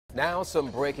Now,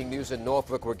 some breaking news in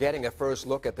Norfolk. We're getting a first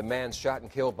look at the man shot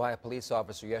and killed by a police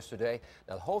officer yesterday.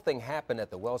 Now, the whole thing happened at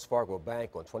the Wells Fargo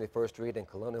Bank on 21st Street and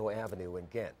Colonial Avenue in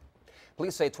Ghent.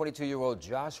 Police say 22-year-old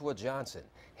Joshua Johnson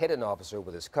hit an officer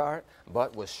with his car,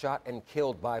 but was shot and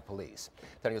killed by police.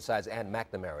 10 News Side's Ann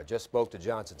McNamara just spoke to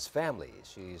Johnson's family.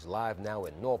 She's live now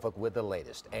in Norfolk with the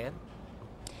latest. Ann?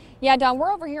 Yeah, Don,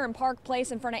 we're over here in Park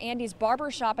Place in front of Andy's barber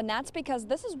shop, and that's because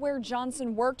this is where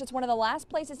Johnson worked. It's one of the last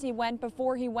places he went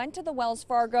before he went to the Wells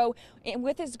Fargo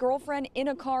with his girlfriend in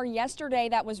a car yesterday.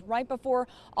 That was right before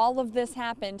all of this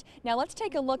happened. Now let's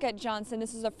take a look at Johnson.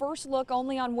 This is a first look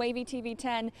only on Wavy TV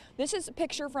 10. This is a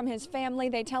picture from his family.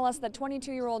 They tell us that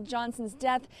 22-year-old Johnson's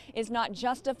death is not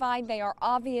justified. They are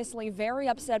obviously very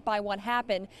upset by what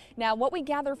happened. Now, what we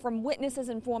gather from witnesses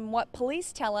and from what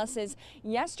police tell us is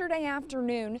yesterday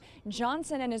afternoon,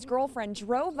 Johnson and his girlfriend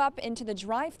drove up into the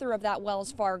drive-thru of that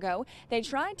Wells Fargo. They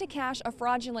tried to cash a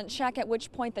fraudulent check, at which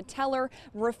point the teller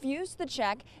refused the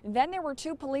check. Then there were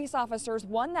two police officers,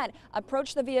 one that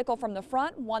approached the vehicle from the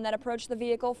front, one that approached the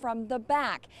vehicle from the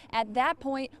back. At that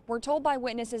point, we're told by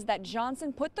witnesses that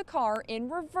Johnson put the car in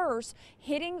reverse,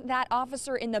 hitting that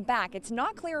officer in the back. It's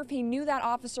not clear if he knew that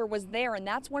officer was there, and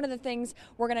that's one of the things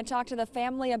we're going to talk to the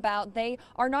family about. They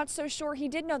are not so sure he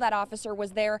did know that officer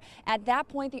was there. At that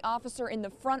point, the officer in the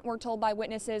front, we're told by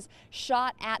witnesses,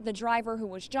 shot at the driver, who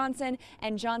was Johnson,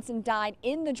 and Johnson died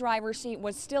in the driver's seat,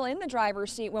 was still in the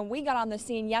driver's seat when we got on the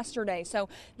scene yesterday. So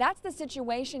that's the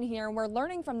situation here, and we're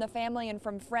learning from the family and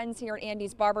from friends here at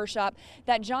Andy's barbershop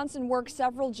that Johnson worked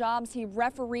several jobs. He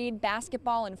refereed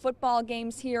basketball and football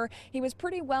games here. He was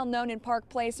pretty well known in Park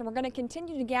Place, and we're going to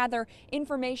continue to gather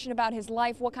information about his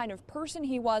life, what kind of person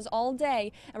he was all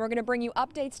day, and we're going to bring you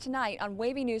updates tonight on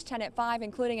Wavy News 10 at 5,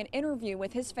 including an interview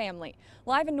with his family.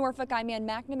 Live in Norfolk, I'm Ann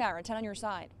McNamara, 10 on your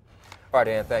side. All right,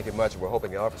 Ann, thank you much. We're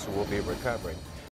hoping the officer will be recovering.